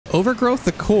Overgrowth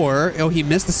the core. Oh, he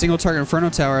missed the single target Inferno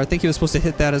Tower. I think he was supposed to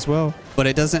hit that as well. But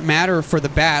it doesn't matter for the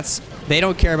bats. They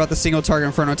don't care about the single target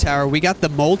Inferno Tower. We got the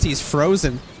multis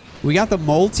frozen. We got the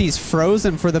multis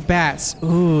frozen for the bats.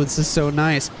 Ooh, this is so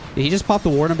nice. Did he just pop the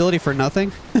Warden ability for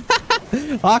nothing?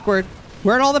 Awkward.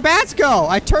 Where'd all the bats go?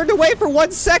 I turned away for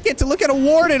 1 second to look at a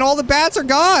ward and all the bats are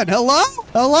gone. Hello?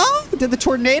 Hello? Did the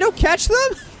tornado catch them?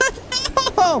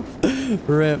 No.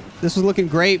 Rip. This was looking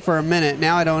great for a minute.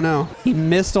 Now I don't know. He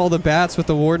missed all the bats with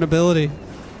the warden ability.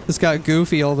 This got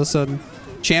goofy all of a sudden.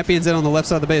 Champion's in on the left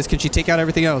side of the base. Can she take out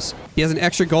everything else? He has an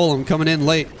extra golem coming in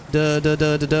late.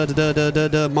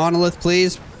 Monolith,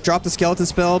 please. Drop the skeleton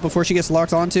spell before she gets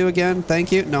locked onto again.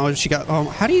 Thank you. No, she got...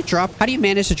 how do you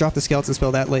manage to drop the skeleton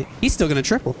spell that late? He's still gonna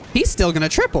triple. He's still gonna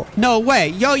triple. No way.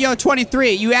 Yo-Yo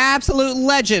 23, you absolute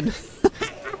legend.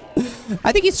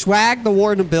 I think he swagged the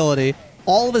warden ability.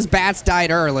 All of his bats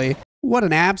died early. What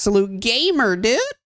an absolute gamer, dude.